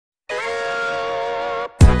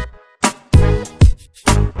Hey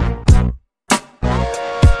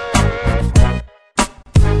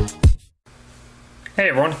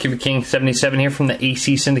everyone, KeeperKing77 here from the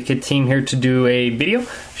AC Syndicate team here to do a video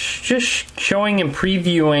just showing and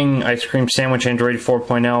previewing Ice Cream Sandwich Android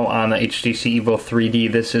 4.0 on the HTC Evo 3D.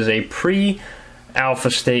 This is a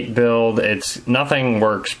pre-alpha state build. Nothing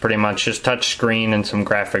works pretty much, just touch screen and some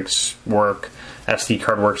graphics work. SD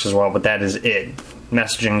card works as well, but that is it.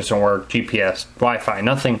 Messaging doesn't work, GPS, Wi-Fi,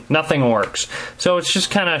 nothing works. So it's just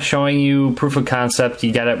kind of showing you proof of concept.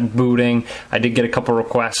 You got it booting. I did get a couple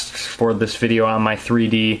requests for this video on my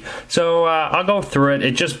 3D. So I'll go through it.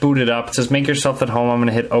 It just booted up. It says make yourself at home. I'm going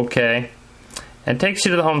to hit OK. And it takes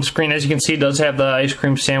you to the home screen. As you can see, it does have the Ice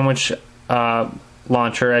Cream Sandwich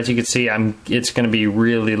launcher. As you can see, it's going to be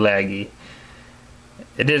really laggy.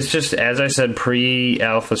 It is just, as I said,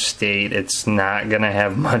 pre-alpha state. It's not going to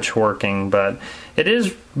have much working, but it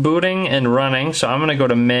is booting and running. So I'm going to go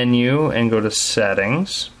to Menu and go to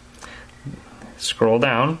Settings. Scroll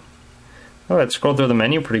down. Oh, it scrolled through the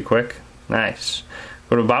menu pretty quick. Nice.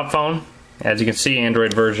 Go to About Phone. As you can see,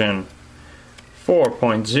 Android version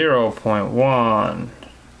 4.0.1.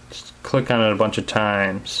 Just click on it a bunch of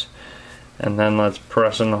times. And then let's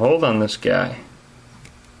press and hold on this guy.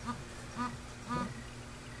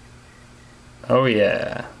 Oh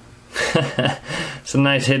yeah. It's a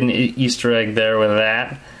nice hidden Easter egg there with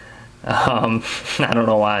that. I don't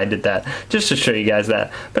know why I did that. Just to show you guys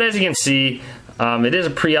that. But as you can see, it is a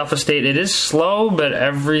pre-alpha state. It is slow, but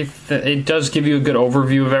it does give you a good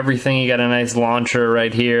overview of everything. You got a nice launcher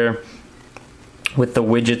right here with the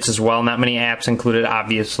widgets as well. Not many apps included,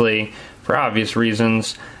 obviously, for obvious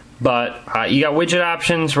reasons. But you got widget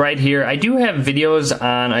options right here. I do have videos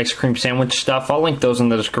on Ice Cream Sandwich stuff. I'll link those in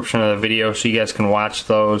the description of the video so you guys can watch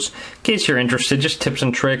those in case you're interested. Just tips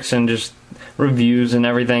and tricks and just reviews and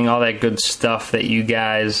everything, all that good stuff that you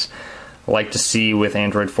guys like to see with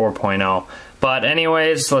Android 4.0. But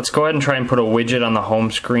anyways, let's go ahead and try and put a widget on the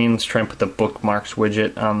home screen. Let's try and put the bookmarks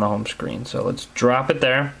widget on the home screen. So let's drop it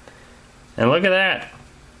there. And look at that.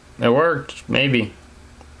 It worked, maybe.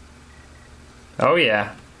 Oh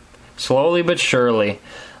yeah. Slowly but surely.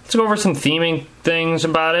 Let's go over some theming things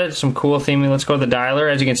about it. Some cool theming. Let's go to the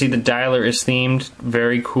dialer. As you can see, the dialer is themed.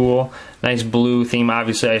 Very cool. Nice blue theme.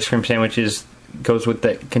 Obviously, Ice Cream Sandwiches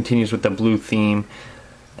continues with the blue theme.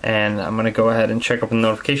 And I'm going to go ahead and check up the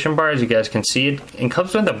notification bar. As you guys can see, it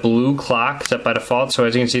comes with a blue clock set by default. So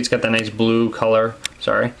as you can see, it's got the nice blue color.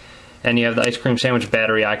 Sorry. And you have the Ice Cream Sandwich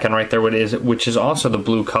battery icon right there, which is also the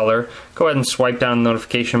blue color. Go ahead and swipe down the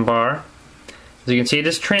notification bar. As you can see, it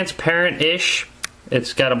is transparent-ish.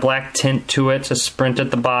 It's got a black tint to it. It says Sprint at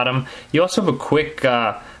the bottom. You also have a quick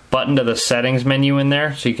button to the settings menu in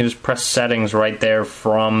there, so you can just press settings right there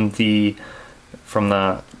from the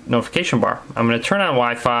notification bar. I'm going to turn on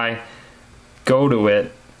Wi-Fi, go to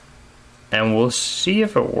it, and we'll see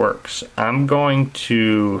if it works. I'm going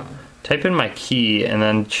to type in my key and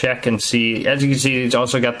then check and see. As you can see, it's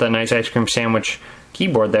also got the nice Ice Cream Sandwich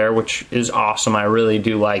keyboard there, which is awesome. I really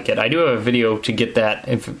do like it. I do have a video to get that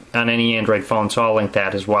on any Android phone, so I'll link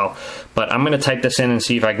that as well. But I'm going to type this in and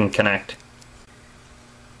see if I can connect.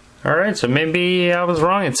 Alright, so maybe I was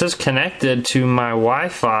wrong. It says connected to my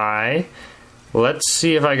Wi-Fi. Let's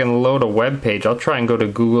see if I can load a web page. I'll try and go to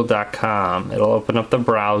google.com. It'll open up the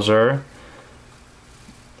browser.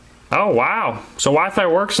 Oh wow, so Wi-Fi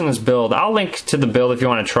works in this build. I'll link to the build if you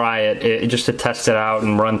want to try it, just to test it out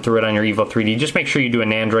and run through it on your Evo 3D. Just make sure you do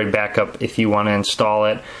an Android backup if you want to install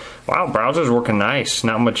it. Wow, browser's working nice.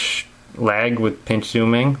 Not much lag with pinch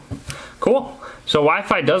zooming. Cool. So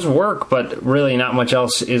Wi-Fi does work, but really not much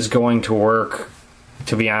else is going to work,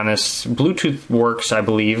 to be honest. Bluetooth works, I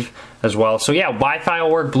believe, as well. So yeah, Wi-Fi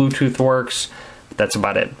will work, Bluetooth works. That's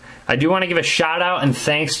about it. I do want to give a shout out and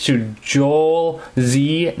thanks to Joel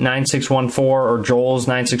Z9614 or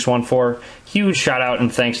Joels9614. Huge shout out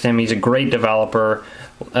and thanks to him. He's a great developer.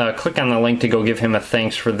 Click on the link to go give him a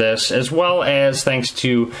thanks for this, as well as thanks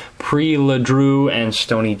to Pre Ledrew and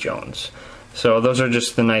Stony Jones. So those are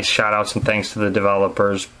just the nice shout outs and thanks to the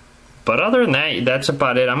developers. But other than that, that's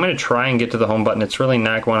about it. I'm going to try and get to the home button. It's really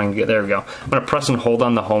not wanting to get. There we go. I'm going to press and hold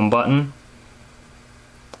on the home button.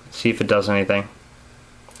 See if it does anything.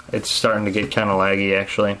 It's starting to get kind of laggy,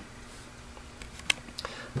 actually.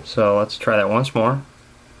 So let's try that once more.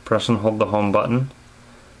 Press and hold the home button.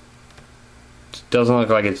 It doesn't look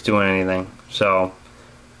like it's doing anything. So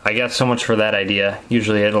I guess so much for that idea.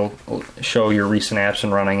 Usually it'll show your recent apps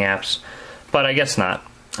and running apps, but I guess not.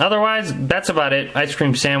 Otherwise, that's about it. Ice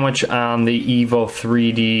Cream Sandwich on the Evo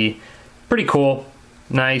 3D. Pretty cool.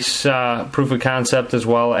 Nice proof of concept as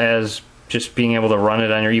well as just being able to run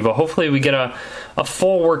it on your Evo. Hopefully we get a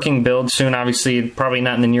full working build soon. Obviously, probably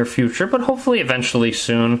not in the near future, but hopefully eventually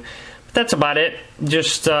soon. But that's about it.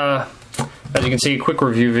 Just, as you can see, a quick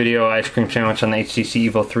review video, ice cream sandwich on the HTC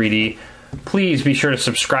Evo 3D. Please be sure to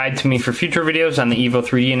subscribe to me for future videos on the Evo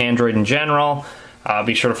 3D and Android in general.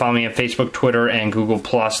 Be sure to follow me on Facebook, Twitter, and Google+.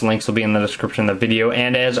 Links will be in the description of the video.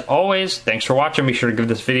 And as always, thanks for watching. Be sure to give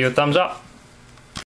this video a thumbs up.